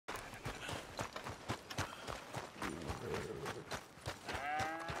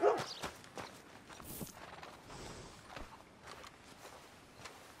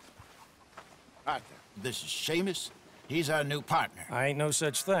This is Seamus. He's our new partner. I ain't no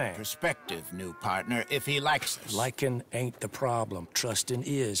such thing. Prospective new partner, if he likes us. Liking ain't the problem. Trusting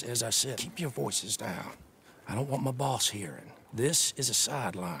is. As I said, keep your voices down. I don't want my boss hearing. This is a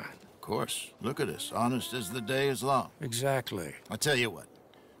sideline. Of course. Look at us. Honest as the day is long. Exactly. I'll tell you what.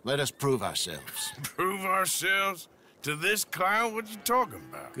 Let us prove ourselves. Prove ourselves? To this clown? What you talking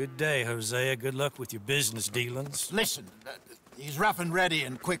about? Good day, Hosea. Good luck with your business dealings. Listen, he's rough and ready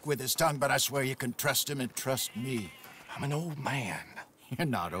and quick with his tongue, but I swear you can trust him and trust me. I'm an old man. You're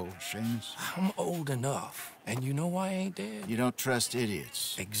not old, Seamus. I'm old enough. And you know why I ain't dead? You don't trust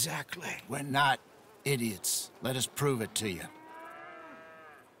idiots. Exactly. We're not idiots. Let us prove it to you.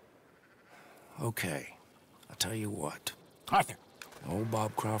 Okay. I'll tell you what. Arthur. Old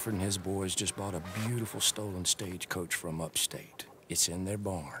Bob Crawford and his boys just bought a beautiful stolen stagecoach from upstate. It's in their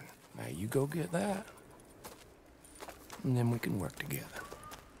barn. Now you go get that, and then we can work together.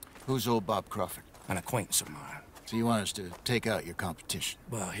 Who's old Bob Crawford? An acquaintance of mine. So you want us to take out your competition?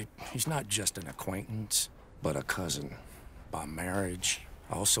 Well, he's not just an acquaintance, but a cousin. By marriage.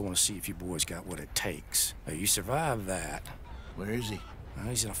 I also want to see if you boys got what it takes. Now, you survive that. Where is he?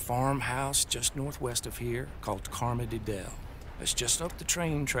 He's in a farmhouse just northwest of here called Carmody Dell. It's just up the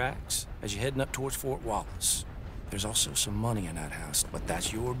train tracks as you're heading up towards Fort Wallace. There's also some money in that house, but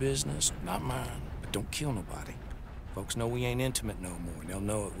that's your business, not mine. But don't kill nobody. Folks know we ain't intimate no more, and they'll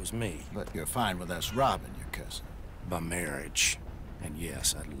know it was me. But you're fine with us robbing your cousin. By marriage. And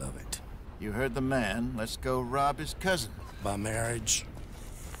yes, I'd love it. You heard the man. Let's go rob his cousin. By marriage.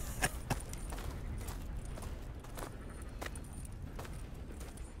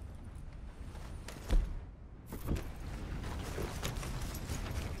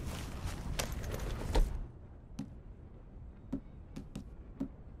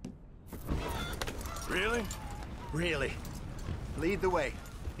 Really? Really. Lead the way.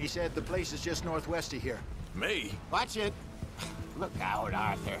 He said the place is just northwest of here. Me? Watch it. Look out,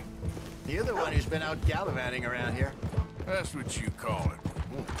 Arthur. The other one who's been out gallivanting around here. That's what you call it.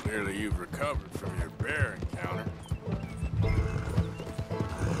 Well, clearly you've recovered from your bear encounter.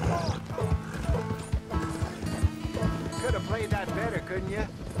 Could have played that better, couldn't you?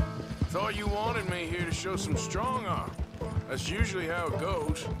 Thought you wanted me here to show some strong arm. That's usually how it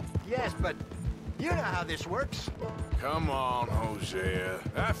goes. Yes, but you know how this works. Come on, Hosea.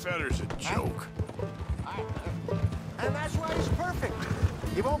 That feller's a joke. And that's why he's perfect.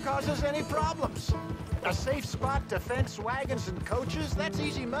 He won't cause us any problems. A safe spot to fence wagons and coaches, that's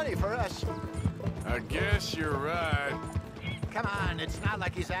easy money for us. I guess you're right. Come on, it's not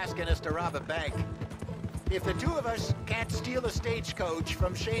like he's asking us to rob a bank. If the two of us can't steal a stagecoach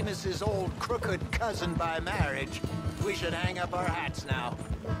from Seamus's old crooked cousin by marriage, we should hang up our hats now.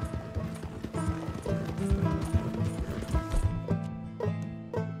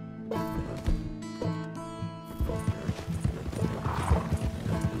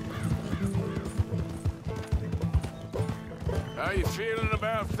 How you feeling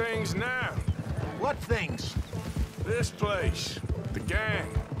about things now? What things? This place, the gang.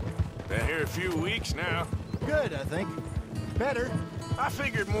 Been here a few weeks now. Good, I think. Better. I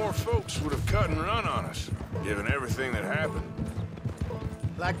figured more folks would have cut and run on us, given everything that happened.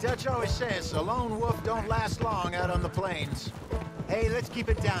 Like Dutch always says, a lone wolf don't last long out on the plains. Hey, let's keep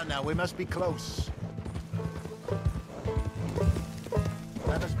it down now. We must be close.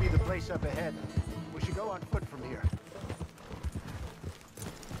 That must be the place up ahead. We should go on foot from here.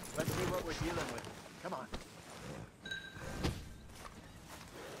 Let's see what we're dealing with. Come on.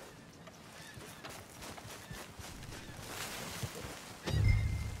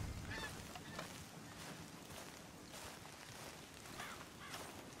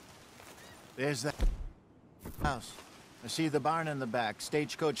 There's that house. I see the barn in the back.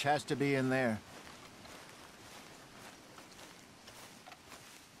 Stagecoach has to be in there.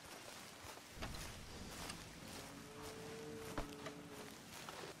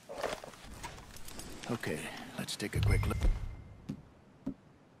 Okay, let's take a quick look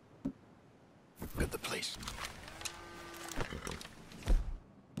at the place.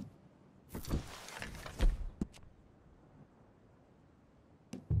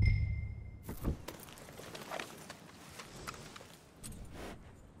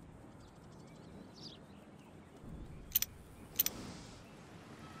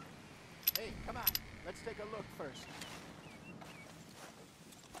 Hey, come on. Let's take a look first.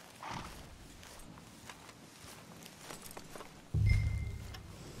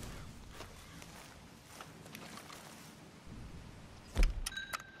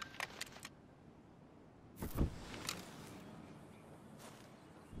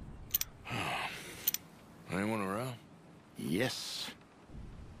 Anyone around? Yes.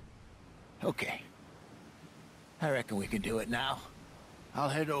 Okay. I reckon we can do it now. I'll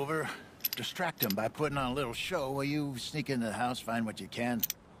head over, distract him by putting on a little show while you sneak into the house, find what you can,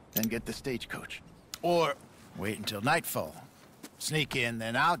 then get the stagecoach. Or wait until nightfall. Sneak in,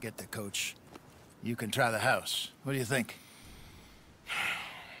 then I'll get the coach. You can try the house. What do you think?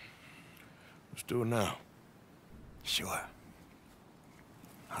 Let's do it now. Sure.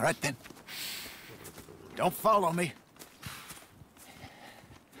 All right, then. Don't follow me.